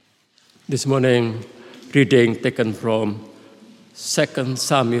This morning, reading taken from 2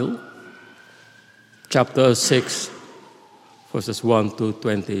 Samuel, chapter 6, verses 1 to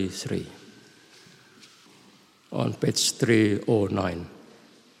 23, on page 309.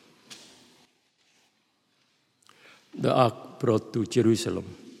 The ark brought to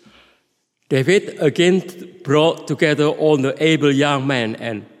Jerusalem. David again brought together all the able young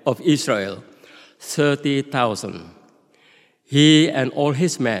men of Israel, 30,000. He and all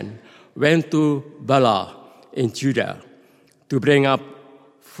his men went to Bala in Judah to bring up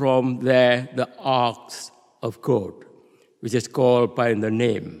from there the ark of God, which is called by the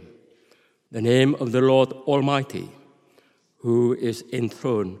name of the Lord Almighty, who is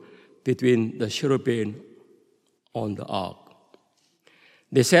enthroned between the cherubim on the ark.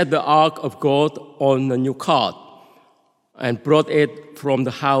 They set the ark of God on a new cart and brought it from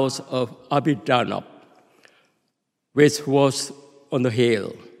the house of Abinadab, which was on the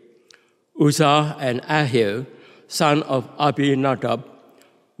hill. Uzzah and Ahio, son of Abinadab,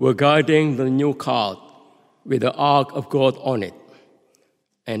 were guiding the new cart with the ark of God on it,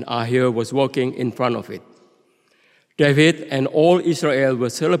 and Ahio was walking in front of it. David and all Israel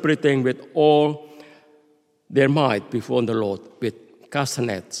were celebrating with all their might before the Lord, with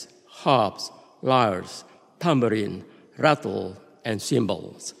castanets, harps, lyres, tambourine, rattle, and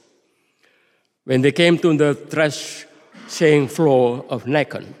cymbals. When they came to the threshing floor of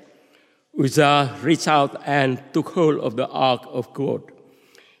Nacon, Uzzah reached out and took hold of the ark of God,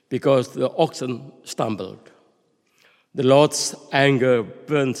 because the oxen stumbled. The Lord's anger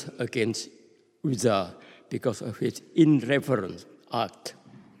burned against Uzzah because of his irreverent act.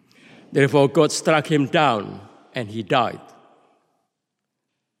 Therefore God struck him down, and he died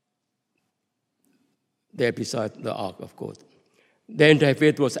there beside the ark of God. Then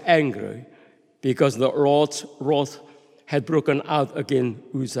David was angry because the Lord's wrath had broken out against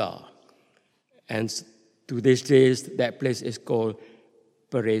Uzzah. And to this day, that place is called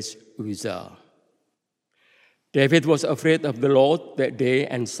Perez Uzzah. David was afraid of the Lord that day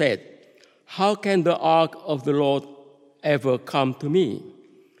and said, "How can the ark of the Lord ever come to me?"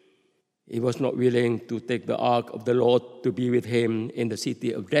 He was not willing to take the ark of the Lord to be with him in the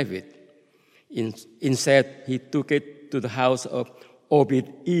city of David. Instead, he took it to the house of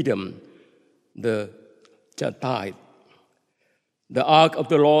Obed-Edom, the Gittite. The ark of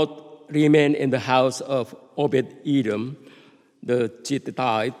the Lord remained in the house of Obed-Edom, the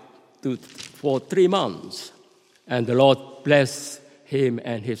Gittite, for 3 months, and the Lord blessed him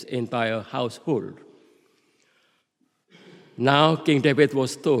and his entire household. Now King David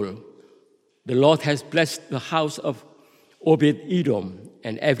was told, "The Lord has blessed the house of Obed-Edom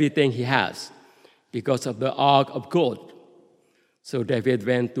and everything he has because of the ark of God." So David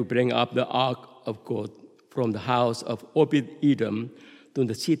went to bring up the ark of God from the house of Obed-Edom to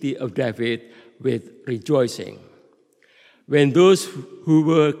the city of David with rejoicing. When those who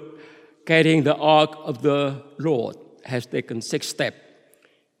were carrying the ark of the Lord had taken 6 steps,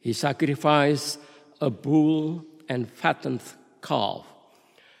 he sacrificed a bull and fattened calf.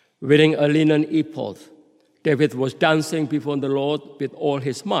 Wearing a linen ephod, David was dancing before the Lord with all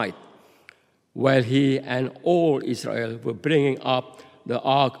his might, while he and all Israel were bringing up the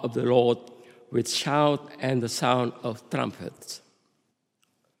ark of the Lord with shout and the sound of trumpets.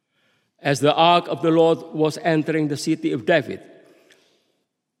 As the ark of the Lord was entering the city of David,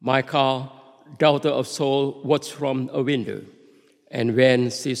 Michal, daughter of Saul, watched from a window, and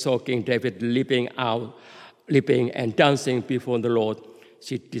when she saw King David leaping and dancing before the Lord,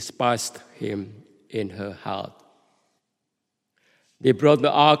 she despised him in her heart. They brought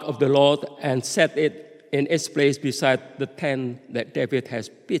the ark of the Lord and set it in its place beside the tent that David has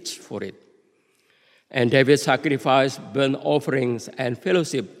pitched for it. And David sacrificed burnt offerings and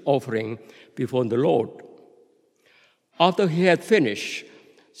fellowship offering before the Lord. After he had finished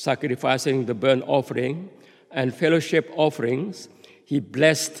sacrificing the burnt offering and fellowship offerings, he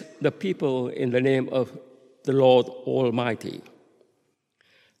blessed the people in the name of the Lord Almighty.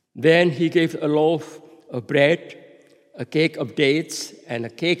 Then he gave a loaf of bread, a cake of dates, and a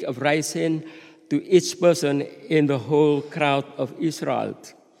cake of raisins to each person in the whole crowd of Israel.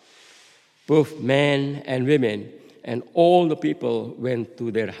 Both men and women and all the people went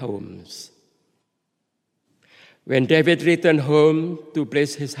to their homes. When David returned home to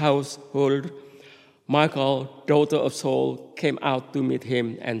bless his household, Michal, daughter of Saul, came out to meet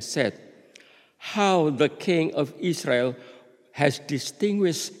him and said, "How the king of Israel has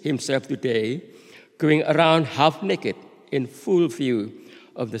distinguished himself today, going around half naked in full view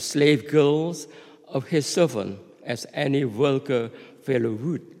of the slave girls of his servant, as any vulgar fellow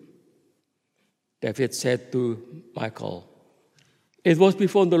would." David said to Michal, "It was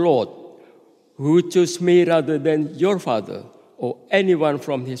before the Lord who chose me rather than your father or anyone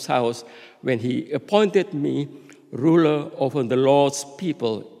from his house when he appointed me ruler over the Lord's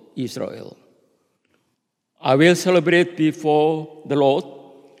people, Israel. I will celebrate before the Lord.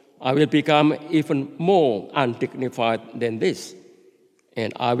 I will become even more undignified than this,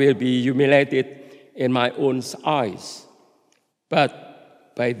 and I will be humiliated in my own eyes.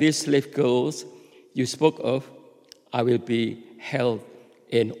 But by these slave girls you spoke of, I will be held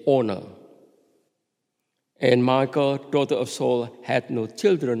in honor. And Michal, daughter of Saul, had no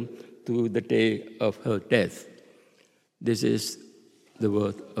children to the day of her death. This is the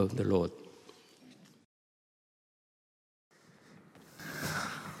word of the Lord.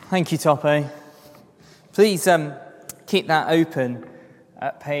 Thank you, Tope. Please keep that open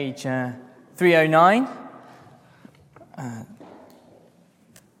at page 309.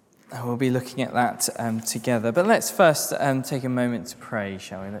 We'll be looking at that together. But let's first take a moment to pray,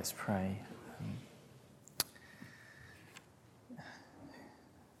 shall we? Let's pray.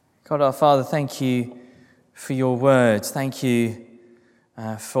 God our Father, thank you for your word. Thank you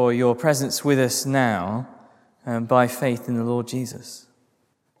for your presence with us now by faith in the Lord Jesus.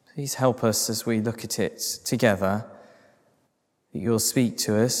 Please help us as we look at it together, that you'll speak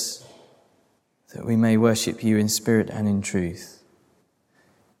to us, that we may worship you in spirit and in truth.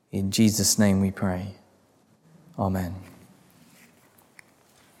 In Jesus' name we pray. Amen.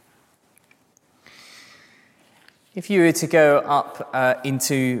 If you were to go up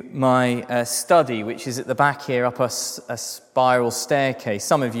into my study, which is at the back here, up a spiral staircase,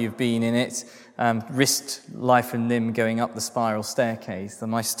 some of you have been in it, risked life and limb going up the spiral staircase. So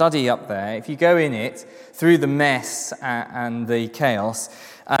my study up there, if you go in it, through the mess and the chaos,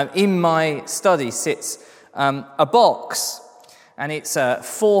 in my study sits a box, and it's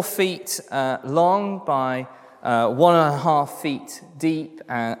 4 feet long by 1.5 feet deep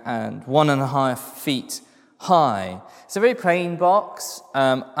and 1.5 feet high. It's a very plain box,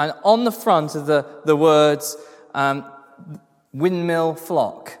 and on the front are the words windmill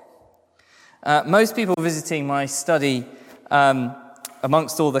flock. Most people visiting my study,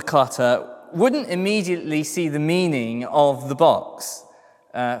 amongst all the clutter, wouldn't immediately see the meaning of the box.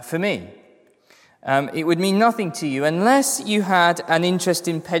 For me, it would mean nothing to you unless you had an interest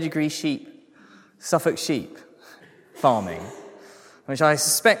in pedigree sheep, Suffolk sheep farming, which I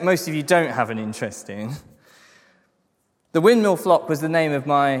suspect most of you don't have an interest in. The windmill flock was the name of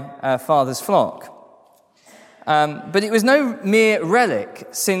my father's flock. But it was no mere relic,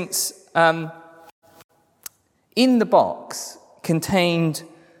 since in the box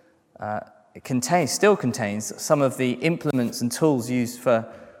still contains some of the implements and tools used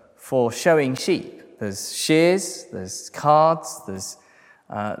for showing sheep. There's shears, there's cards, there's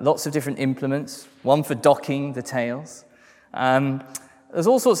lots of different implements, one for docking the tails. There's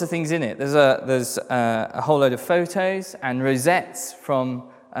all sorts of things in it. There's a whole load of photos and rosettes from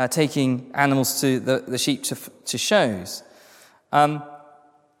taking animals to the sheep to shows.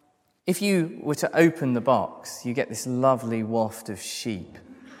 If you were to open the box, you get this lovely waft of sheep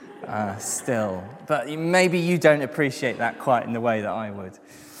still. But maybe you don't appreciate that quite in the way that I would.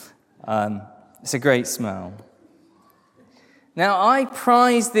 It's a great smell. Now, I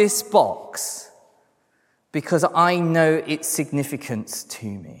prize this box because I know its significance to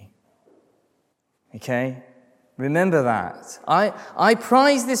me. Okay? Remember that. I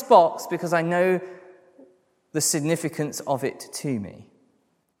prize this box because I know the significance of it to me.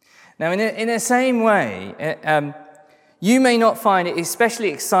 Now, in the same way, you may not find it especially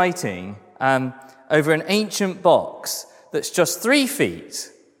exciting over an ancient box that's just 3 feet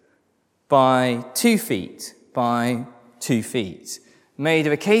by 2 feet by 2 feet, made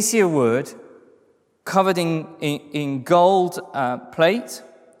of acacia wood, covered in gold plate,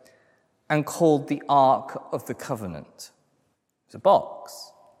 and called the Ark of the Covenant. It's a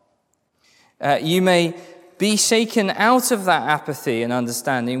box. You may be shaken out of that apathy and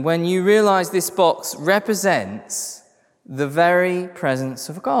understanding when you realize this box represents the very presence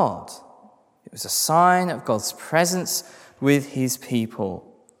of God. It was a sign of God's presence with his people.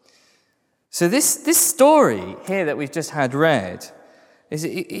 So this story here that we've just had read,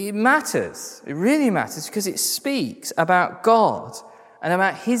 it matters. It really matters because it speaks about God and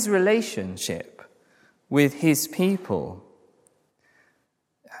about his relationship with his people.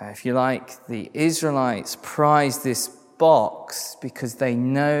 If you like, the Israelites prize this box because they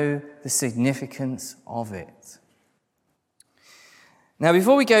know the significance of it. Now,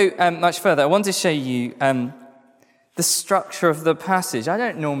 before we go much further, I want to show you the structure of the passage. I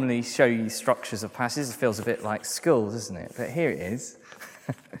don't normally show you structures of passages. It feels a bit like school, doesn't it? But here it is.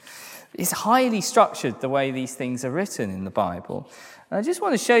 It's highly structured, the way these things are written in the Bible. And I just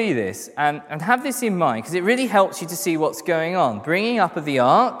want to show you this and have this in mind, because it really helps you to see what's going on. Bringing up of the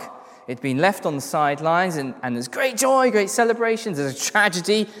ark, it'd been left on the sidelines, and there's great joy, great celebrations. There's a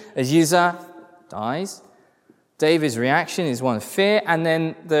tragedy as Uzzah dies. David's reaction is one of fear, and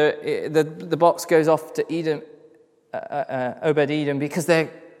then the box goes off to Obed-Edom, because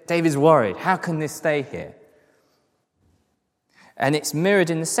David's worried. How can this stay here? And it's mirrored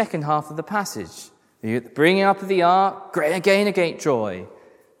in the second half of the passage. The bringing up of the ark, great joy.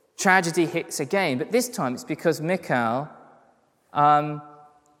 Tragedy hits again, but this time it's because Michal doesn't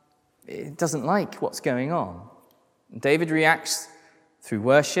like what's going on. David reacts through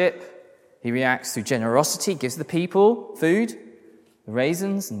worship. He reacts through generosity, gives the people food, the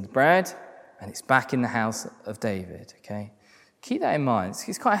raisins and the bread, and it's back in the house of David, okay? Keep that in mind.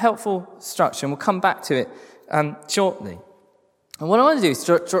 It's quite a helpful structure, and we'll come back to it shortly. And what I want to do is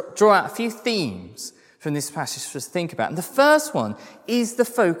draw out a few themes from this passage for us to think about. And the first one is the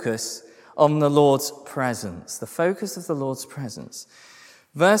focus on the Lord's presence, the focus of the Lord's presence.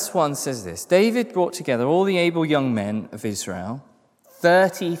 Verse 1 says this: David brought together all the able young men of Israel,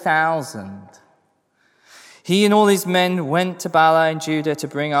 30,000. He and all his men went to Bala in Judah to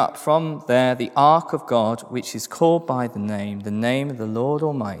bring up from there the ark of God, which is called by the name of the Lord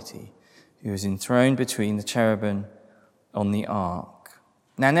Almighty, who is enthroned between the cherubim on the ark.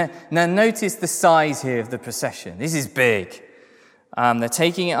 Now notice the size here of the procession. This is big. They're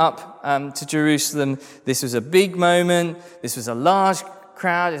taking it up to Jerusalem. This was a big moment. This was a large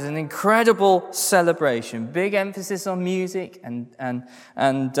crowd. It's an incredible celebration. Big emphasis on music, and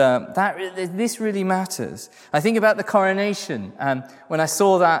this really matters. I think about the coronation. When I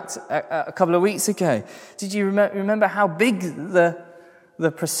saw that a couple of weeks ago, did you remember how big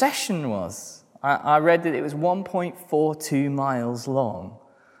the procession was? I read that it was 1.42 miles long,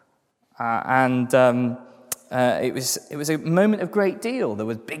 it was a moment of great deal. There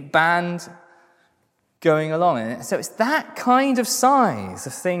was a big band going along, and so it's that kind of size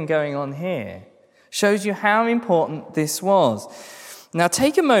of thing going on here. Shows you how important this was. Now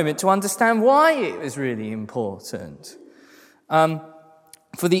take a moment to understand why it was really important.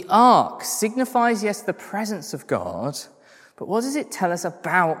 For the ark signifies, yes, the presence of God, but what does it tell us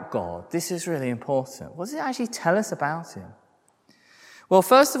about God? This is really important. What does it actually tell us about him? Well,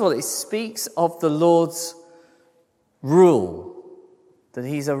 first of all, it speaks of the Lord's rule, that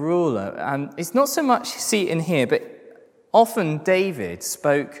he's a ruler. It's not so much, see in here, but often David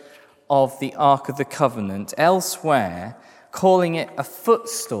spoke of the Ark of the Covenant elsewhere, calling it a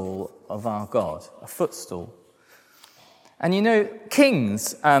footstool of our God, a footstool. And you know,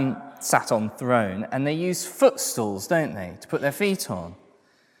 kings sat on throne, and they use footstools, don't they, to put their feet on.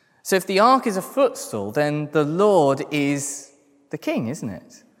 So if the ark is a footstool, then the Lord is the king, isn't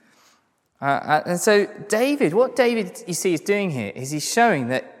it? And so what David, you see, is doing here is he's showing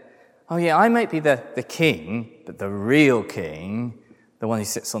that, oh yeah, I might be the king, but the real king, the one who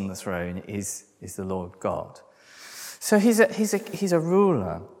sits on the throne, is the Lord God. So he's a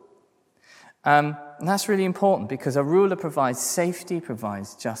ruler. And that's really important, because a ruler provides safety,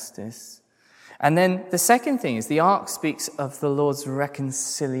 provides justice. And then the second thing is the ark speaks of the Lord's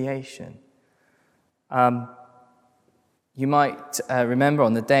reconciliation. You might remember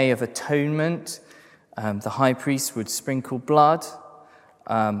on the Day of Atonement, the high priest would sprinkle blood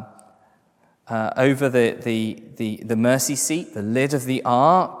over the mercy seat, the lid of the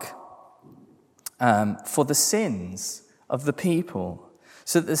ark, for the sins of the people,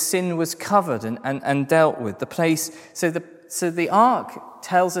 so that the sin was covered and dealt with. So the ark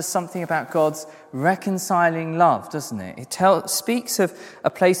tells us something about God's reconciling love, doesn't it? It speaks of a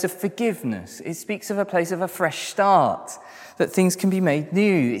place of forgiveness. It speaks of a place of a fresh start, that things can be made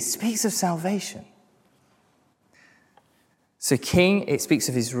new. It speaks of salvation. So king, it speaks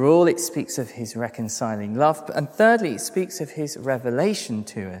of his rule, it speaks of his reconciling love, and thirdly, it speaks of his revelation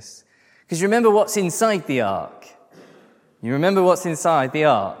to us. Because remember what's inside the ark. You remember what's inside the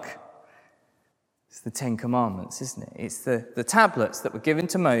ark? It's the Ten Commandments, isn't it? It's the tablets that were given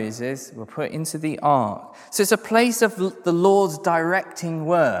to Moses were put into the ark. So it's a place of the Lord's directing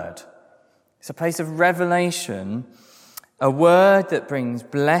word. It's a place of revelation, a word that brings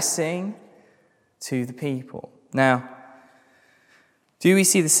blessing to the people. Now, do we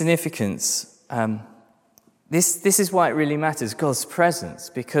see the significance? This is why it really matters, God's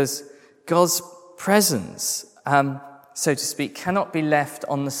presence, because God's presence, so to speak, cannot be left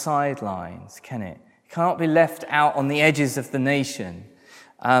on the sidelines, can it? It cannot be left out on the edges of the nation,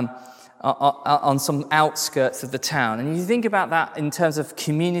 on some outskirts of the town. And you think about that in terms of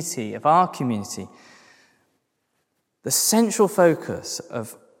community, of our community. The central focus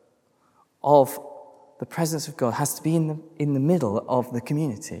of the presence of God has to be in the middle of the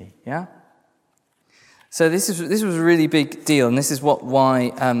community, yeah? So this was a really big deal, and this is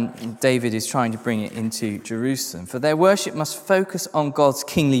why David is trying to bring it into Jerusalem. For their worship must focus on God's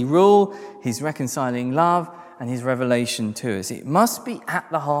kingly rule, his reconciling love, and his revelation to us. It must be at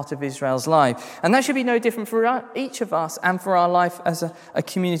the heart of Israel's life. And that should be no different for each of us and for our life as a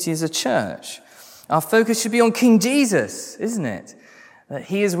community, as a church. Our focus should be on King Jesus, isn't it? That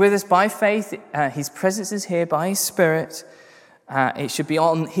he is with us by faith. His presence is here by his Spirit. It should be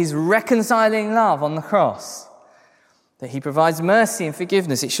on his reconciling love on the cross. That he provides mercy and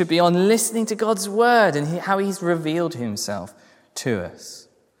forgiveness. It should be on listening to God's word and how he's revealed himself to us.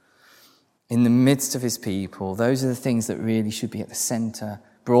 In the midst of his people, those are the things that really should be at the center,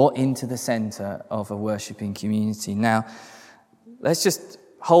 brought into the center of a worshipping community. Now, let's just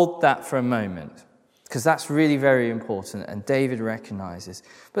hold that for a moment, because that's really very important, and David recognizes.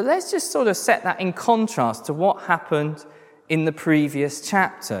 But let's just sort of set that in contrast to what happened in the previous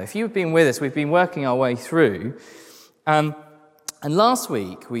chapter. If you've been with us, we've been working our way through. And last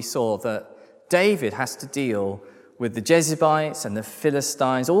week we saw that David has to deal with the Jebusites and the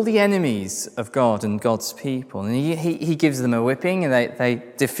Philistines, all the enemies of God and God's people. And he gives them a whipping and they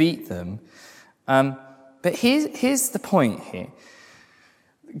defeat them. But here's the point here.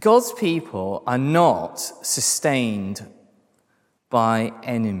 God's people are not sustained by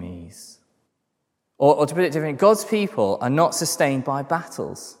enemies. Or to put it differently, God's people are not sustained by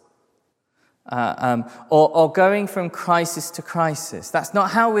battles. Or going from crisis to crisis. That's not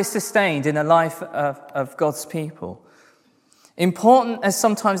how we're sustained in a life of God's people. Important as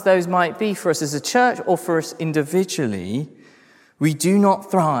sometimes those might be for us as a church or for us individually, we do not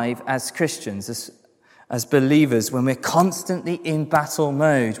thrive as Christians, as believers, when we're constantly in battle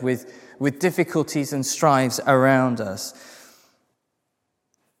mode with difficulties and strives around us.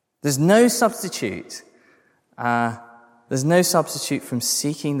 There's no substitute. There's no substitute from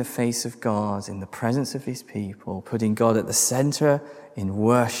seeking the face of God in the presence of his people, putting God at the center in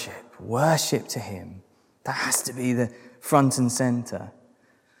worship to him. That has to be the front and center.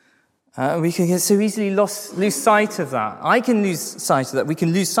 We can get so easily lose sight of that. I can lose sight of that. We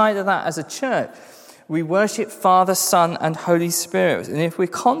can lose sight of that as a church. We worship Father, Son, and Holy Spirit. And if we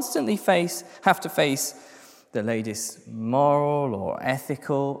constantly have to face the latest moral or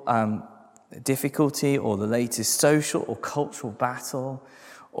ethical difficulty, or the latest social or cultural battle,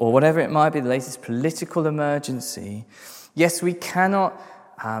 or whatever it might be, the latest political emergency, yes, we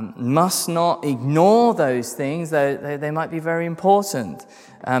must not ignore those things, though they might be very important.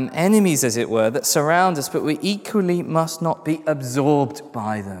 Enemies, as it were, that surround us, but we equally must not be absorbed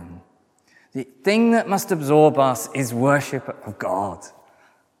by them. The thing that must absorb us is worship of God.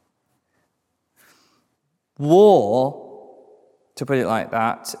 War, to put it like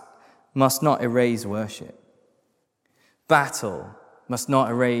that, must not erase worship. Battle must not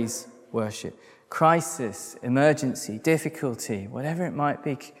erase worship. Crisis, emergency, difficulty, whatever it might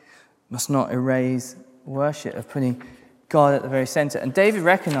be, must not erase worship of putting God at the very center. And David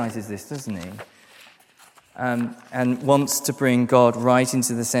recognizes this, doesn't he? And wants to bring God right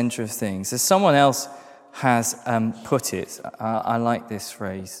into the center of things. As someone else has put it, I like this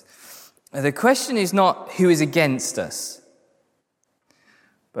phrase. The question is not who is against us,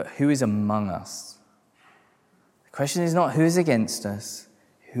 but who is among us. The question is not who is against us,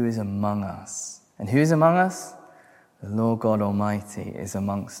 who is among us. And who is among us? The Lord God Almighty is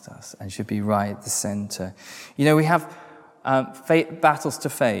amongst us and should be right at the center. You know, we have battles to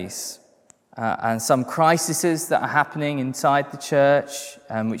face and some crises that are happening inside the church,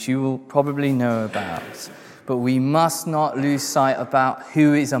 which you will probably know about. But we must not lose sight about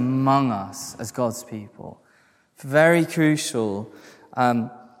who is among us as God's people. Very crucial.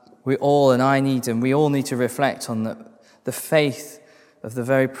 We all need to reflect on the faith of the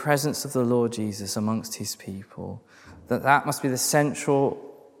very presence of the Lord Jesus amongst his people. That must be the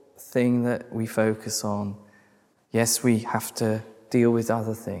central thing that we focus on. Yes, we have to deal with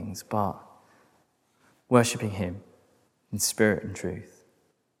other things, but worshipping him in spirit and truth.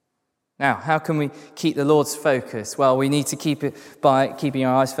 Now, how can we keep the Lord's focus? Well, we need to keep it by keeping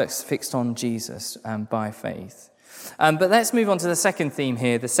our eyes fixed on Jesus and by faith. But let's move on to the second theme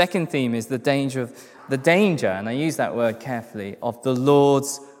here. The second theme is the danger, and I use that word carefully, of the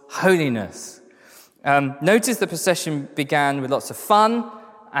Lord's holiness. Notice the procession began with lots of fun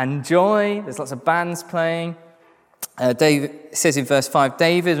and joy. There's lots of bands playing. David says in verse 5,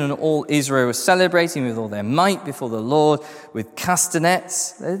 David and all Israel were celebrating with all their might before the Lord with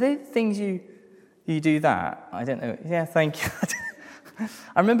castanets. Are they things you do that? I don't know. Yeah, thank you.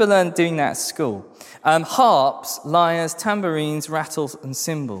 I remember doing that at school. Harps, lyres, tambourines, rattles, and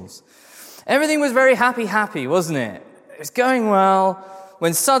cymbals. Everything was very happy, wasn't it? It was going well,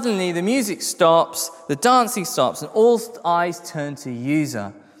 when suddenly the music stops, the dancing stops, and all eyes turn to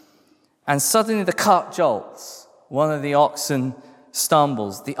Uzzah. And suddenly the cart jolts. One of the oxen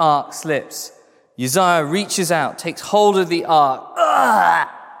stumbles. The ark slips. Uzziah reaches out, takes hold of the ark.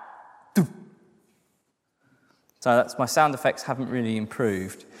 So that's my sound effects haven't really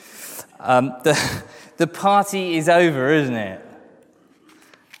improved. The party is over, isn't it?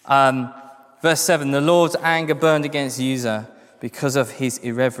 Verse 7, the Lord's anger burned against Uzzah because of his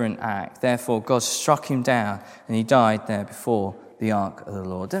irreverent act. Therefore, God struck him down, and he died there before the ark of the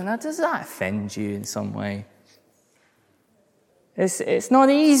Lord. Now, does that offend you in some way? It's not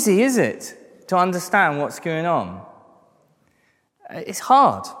easy, is it, to understand what's going on? It's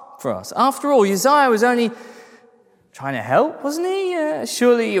hard for us. After all, Uzziah was only trying to help, wasn't he?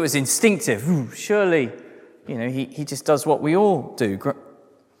 Surely it was instinctive. Surely, he just does what we all do.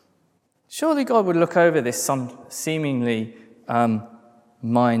 Surely God would look over this some seemingly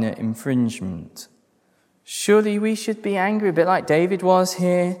minor infringement. Surely we should be angry, a bit like David was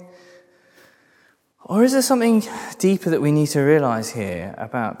here. Or is there something deeper that we need to realize here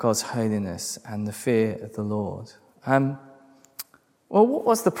about God's holiness and the fear of the Lord? Well, what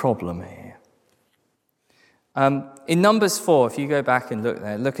was the problem here? In Numbers 4, if you go back and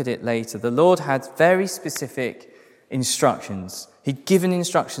look at it later, the Lord had very specific instructions. He'd given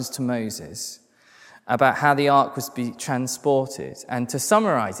instructions to Moses about how the ark was to be transported. And to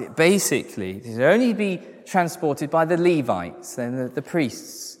summarize it, basically, it would only be transported by the Levites, the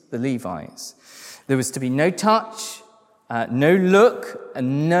priests, the Levites. There was to be no touch, no look,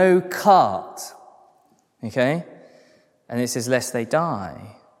 and no cart. Okay? And it says, lest they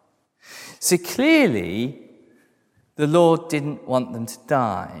die. So clearly, the Lord didn't want them to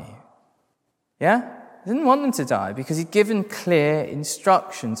die. Yeah? He didn't want them to die because he'd given clear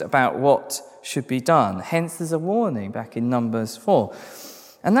instructions about what should be done. Hence, there's a warning back in Numbers 4.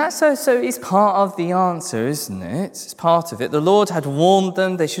 And that so is part of the answer, isn't it? It's part of it. The Lord had warned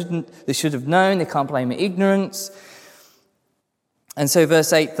them. They should have known. They can't blame ignorance. And so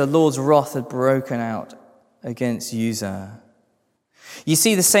verse 8, the Lord's wrath had broken out against Uzzah. You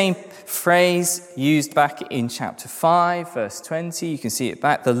see the same phrase used back in chapter 5, verse 20. You can see it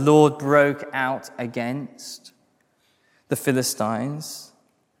back. The Lord broke out against the Philistines.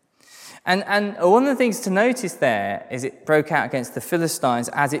 And one of the things to notice there is it broke out against the Philistines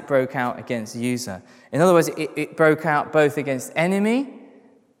as it broke out against Uzzah. In other words, it broke out both against enemy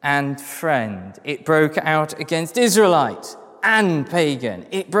and friend. It broke out against Israelite and pagan.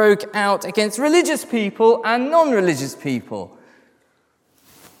 It broke out against religious people and non-religious people.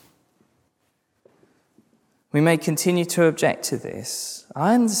 We may continue to object to this.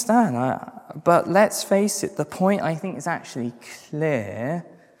 I understand, but let's face it, the point I think is actually clear.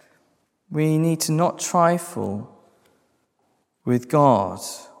 We need to not trifle with God,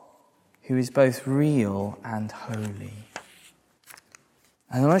 who is both real and holy.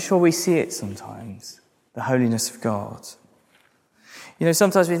 And I'm not sure we see it sometimes, the holiness of God.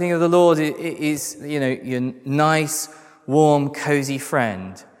 Sometimes we think of the Lord is, your nice, warm, cozy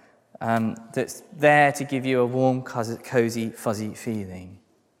friend that's there to give you a warm, cozy, fuzzy feeling.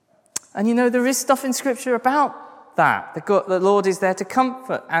 And there is stuff in Scripture about that. The Lord is there to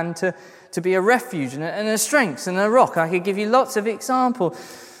comfort and to be a refuge and a strength and a rock. I could give you lots of examples.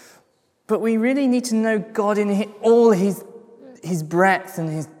 But we really need to know God in all his breadth and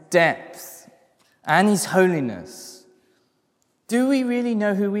his depth and his holiness. Do we really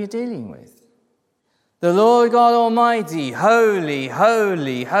know who we're dealing with? The Lord God Almighty, holy,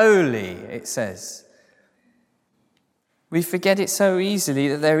 holy, holy, it says. We forget it so easily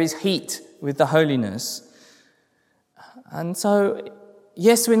that there is heat with the holiness. And so,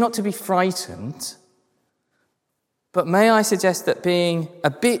 yes, we're not to be frightened, but may I suggest that being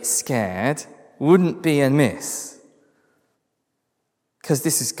a bit scared wouldn't be amiss, because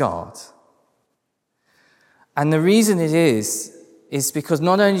this is God. And the reason it is because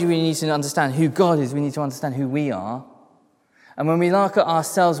not only do we need to understand who God is, we need to understand who we are. And when we look at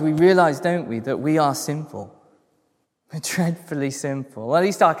ourselves, we realize, don't we, that we are sinful. We're dreadfully sinful. Well, at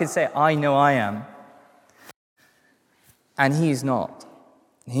least I can say, I know I am. And he is not.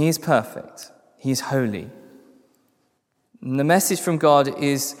 He is perfect. He is holy. And the message from God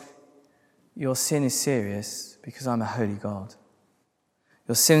is, your sin is serious because I'm a holy God.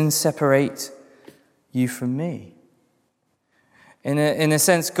 Your sins separate you from me. In a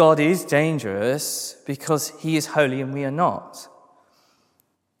sense, God is dangerous because he is holy and we are not.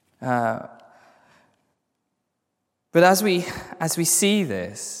 But as we see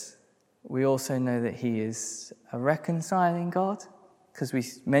this, we also know that he is a reconciling God. Because we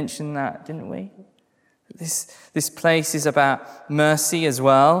mentioned that, didn't we? This place is about mercy as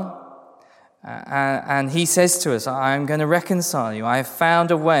well. And he says to us, I'm going to reconcile you. I have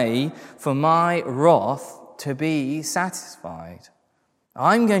found a way for my wrath to be satisfied.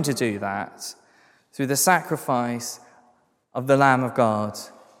 I'm going to do that through the sacrifice of the Lamb of God,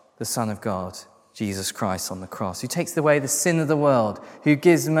 the Son of God, Jesus Christ on the cross, who takes away the sin of the world, who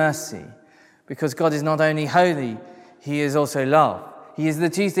gives mercy. Because God is not only holy, he is also love. He is the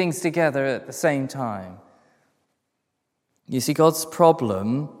two things together at the same time. You see, God's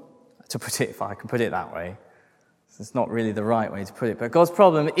problem, to put it, if I can put it that way, it's not really the right way to put it, but God's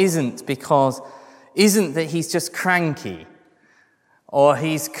problem isn't that he's just cranky or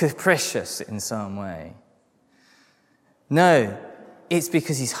he's capricious in some way. No, it's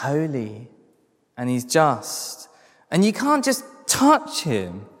because he's holy and he's just. And you can't just touch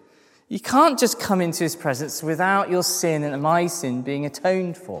him. You can't just come into his presence without your sin and my sin being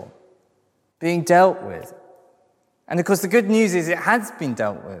atoned for, being dealt with. And of course, the good news is it has been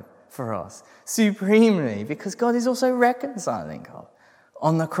dealt with for us supremely, because God is also reconciling God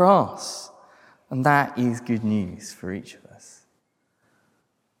on the cross. And that is good news for each of us.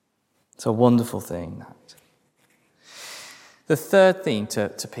 It's a wonderful thing, that. The third thing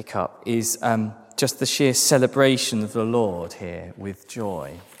to pick up is just the sheer celebration of the Lord here with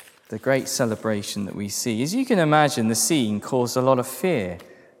joy. The great celebration that we see. As you can imagine, the scene caused a lot of fear.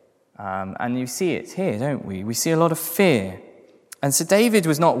 And you see it here, don't we? We see a lot of fear. And so David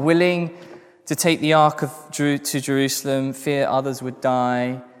was not willing to take the ark to Jerusalem, fear others would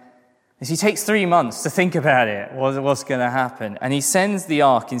die. As he takes 3 months to think about it, what's going to happen. And he sends the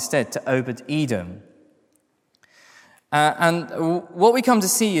ark instead to Obed-Edom. And what we come to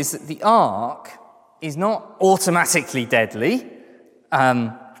see is that the ark is not automatically deadly,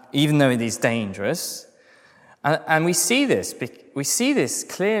 even though it is dangerous. And we see this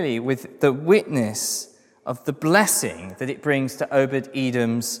clearly with the witness of the blessing that it brings to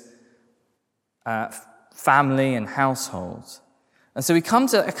Obed-Edom's family and household. And so we come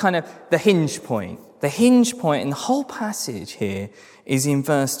to a kind of the hinge point. The hinge point in the whole passage here is in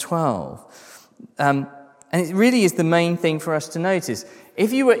verse 12. And it really is the main thing for us to notice.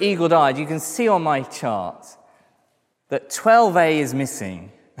 If you were eagle-eyed, you can see on my chart that 12a is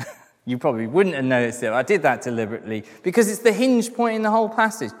missing. You probably wouldn't have noticed it. I did that deliberately because it's the hinge point in the whole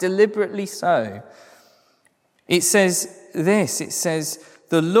passage, deliberately so. It says this, it says,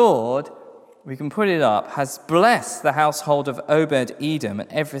 the Lord, we can put it up, has blessed the household of Obed-Edom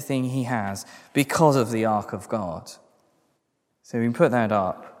and everything he has because of the ark of God. So we can put that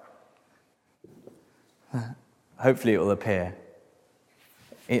up. Hopefully it will appear.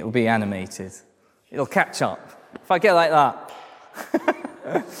 It will be animated. It'll catch up. If I get like that.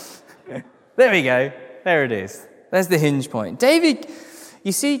 There we go. There it is. There's the hinge point. David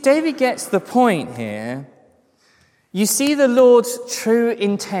gets the point here. You see the Lord's true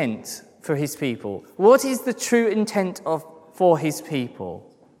intent for his people. What is the true intent for his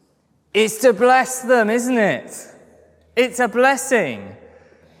people? It's to bless them, isn't it? It's a blessing.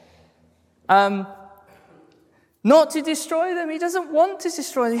 Not to destroy them. He doesn't want to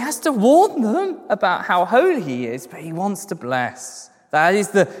destroy them. He has to warn them about how holy he is, but he wants to bless. That is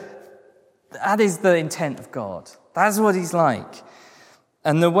the intent of God. That's what he's like.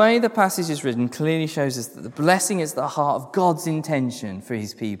 And the way the passage is written clearly shows us that the blessing is at the heart of God's intention for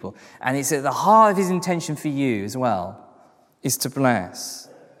his people. And it's at the heart of his intention for you as well, is to bless.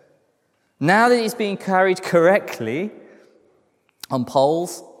 Now that it's being carried correctly on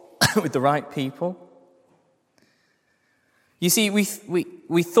poles with the right people. You see,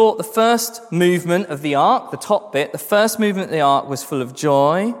 we thought the first movement of the ark, the top bit, the first movement of the ark was full of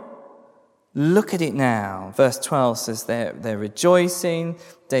joy. Look at it now. Verse 12 says they're rejoicing.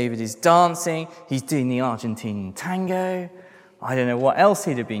 David is dancing. He's doing the Argentine tango. I don't know what else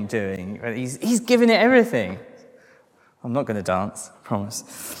he'd have been doing, but he's giving it everything. I'm not going to dance, I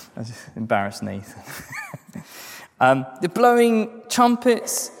promise. I just embarrass Nathan. The blowing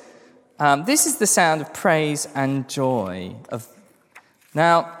trumpets. This is the sound of praise and joy.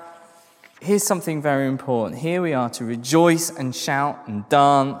 Now, here's something very important. Here we are to rejoice and shout and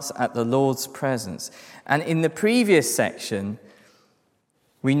dance at the Lord's presence. And in the previous section,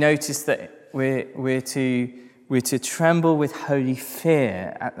 we noticed that we're to tremble with holy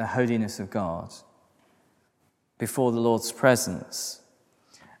fear at the holiness of God before the Lord's presence.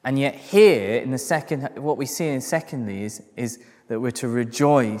 And yet here, in the second, what we see in secondly is that we're to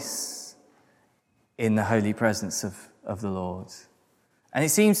rejoice in the holy presence of the Lord. And it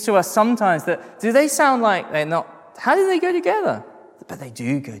seems to us sometimes that, do they sound like they're not, how do they go together? But they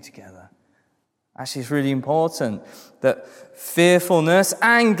do go together. Actually, it's really important that fearfulness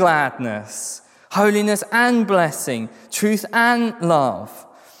and gladness, holiness and blessing, truth and love.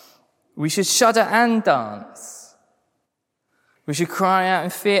 We should shudder and dance. We should cry out in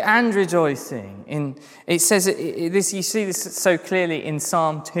fear and rejoicing. It says this. You see this so clearly in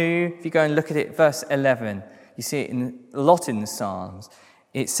Psalm 2. If you go and look at it, verse 11, you see it a lot in the Psalms.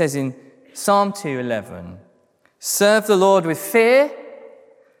 It says in Psalm 2:11, serve the Lord with fear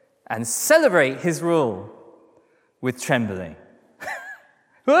and celebrate his rule with trembling.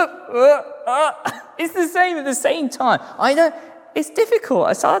 It's the same at the same time. I know it's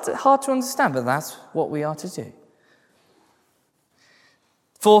difficult. It's hard to understand, but that's what we are to do.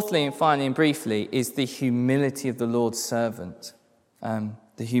 Fourthly and finally and briefly is the humility of the Lord's servant.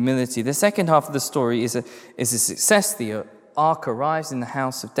 The humility. The second half of the story is a success. The ark arrives in the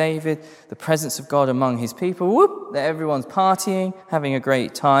house of David, the presence of God among his people. Whoop! Everyone's partying, having a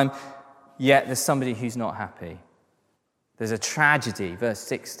great time, yet there's somebody who's not happy. There's a tragedy, verse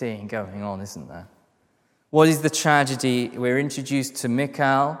 16, going on, isn't there? What is the tragedy? We're introduced to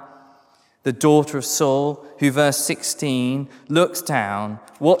Michal, the daughter of Saul, who, verse 16, looks down,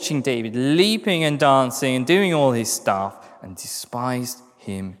 watching David leaping and dancing and doing all his stuff, and despised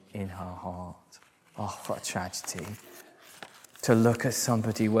him in her heart. Oh, what a tragedy. To look at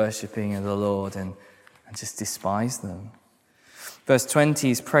somebody worshipping the Lord and just despise them. Verse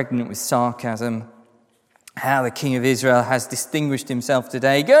 20 is pregnant with sarcasm. How the king of Israel has distinguished himself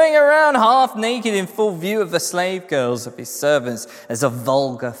today, going around half naked in full view of the slave girls of his servants, as a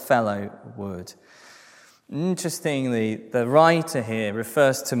vulgar fellow would. Interestingly, the writer here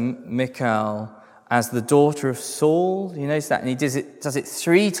refers to Michal as the daughter of Saul. You notice that? And he does it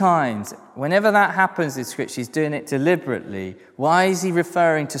 3 times. Whenever that happens in Scripture, he's doing it deliberately. Why is he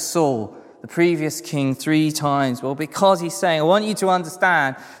referring to Saul, the previous king, 3 times? Well, because he's saying, I want you to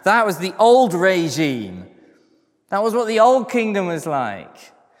understand, that was the old regime. That was what the old kingdom was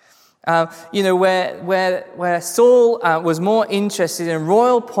like. Where Saul was more interested in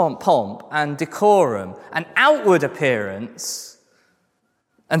royal pomp and decorum and outward appearance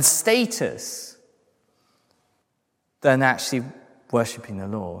and status than actually worshipping the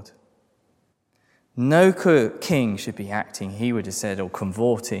Lord. No king should be acting, he would have said, or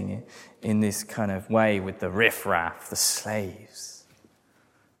cavorting in this kind of way with the riffraff, the slaves.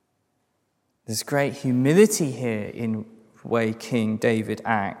 There's great humility here in the way King David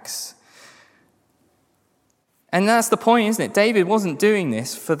acts. And that's the point, isn't it? David wasn't doing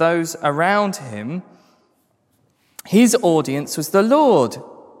this for those around him. His audience was the Lord.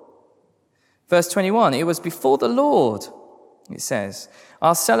 Verse 21, it was before the Lord, it says.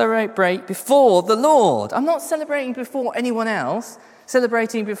 I'll celebrate before the Lord. I'm not celebrating before anyone else,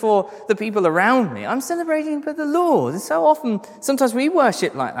 celebrating before the people around me. I'm celebrating for the Lord. And so often, sometimes we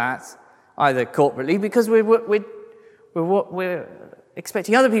worship like that, either corporately, because we're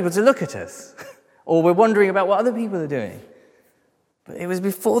expecting other people to look at us, or we're wondering about what other people are doing. But it was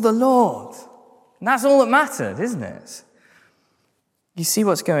before the Lord. And that's all that mattered, isn't it? You see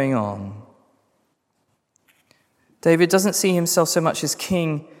what's going on. David doesn't see himself so much as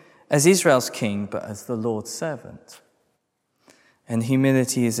king, as Israel's king, but as the Lord's servant. And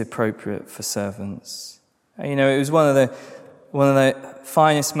humility is appropriate for servants. You know, it was one of the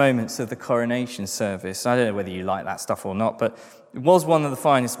finest moments of the coronation service. I don't know whether you like that stuff or not, but it was one of the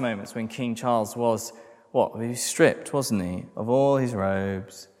finest moments when King Charles was, he was stripped, wasn't he, of all his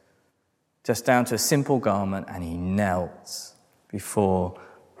robes, just down to a simple garment, and he knelt before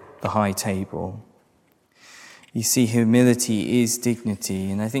the high table. You see, humility is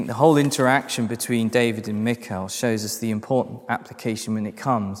dignity, and I think the whole interaction between David and Michal shows us the important application when it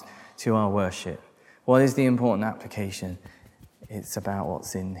comes to our worship. What is the important application? It's about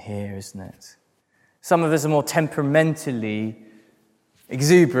what's in here, isn't it? Some of us are more temperamentally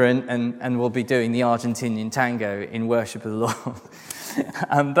exuberant and will be doing the Argentinian tango in worship of the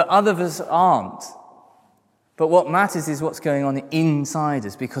Lord. But other of us aren't. But what matters is what's going on inside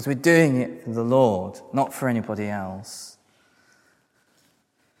us, because we're doing it for the Lord, not for anybody else.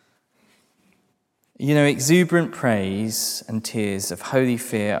 You know, exuberant praise and tears of holy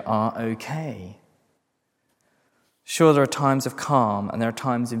fear are okay. Sure, there are times of calm and there are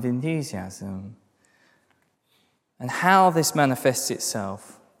times of enthusiasm. And how this manifests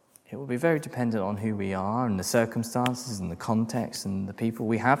itself, it will be very dependent on who we are and the circumstances and the context and the people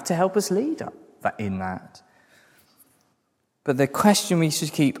we have to help us lead in that. But the question we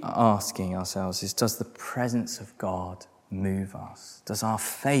should keep asking ourselves is, does the presence of God move us? Does our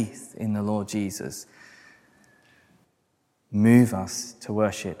faith in the Lord Jesus move us to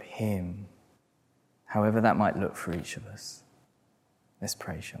worship him, however that might look for each of us? Let's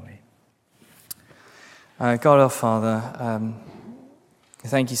pray, shall we? God our Father,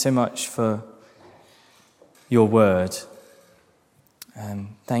 thank you so much for your word.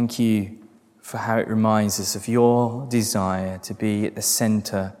 Thank you for how it reminds us of your desire to be at the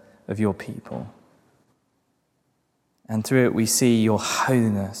centre of your people. And through it we see your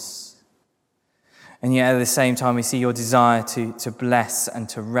holiness. And yet at the same time we see your desire to bless and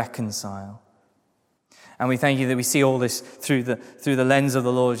to reconcile. And we thank you that we see all this through the lens of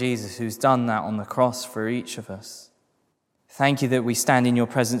the Lord Jesus, who's done that on the cross for each of us. Thank you that we stand in your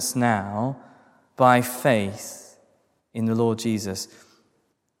presence now by faith in the Lord Jesus.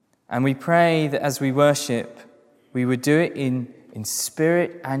 And we pray that as we worship, we would do it in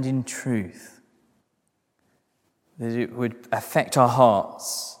spirit and in truth. That it would affect our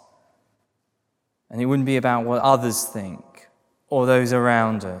hearts. And it wouldn't be about what others think or those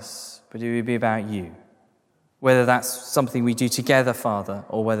around us, but it would be about you. Whether that's something we do together, Father,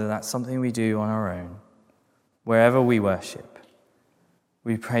 or whether that's something we do on our own. Wherever we worship,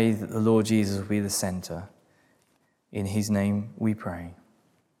 we pray that the Lord Jesus will be the centre. In his name we pray.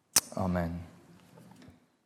 Amen.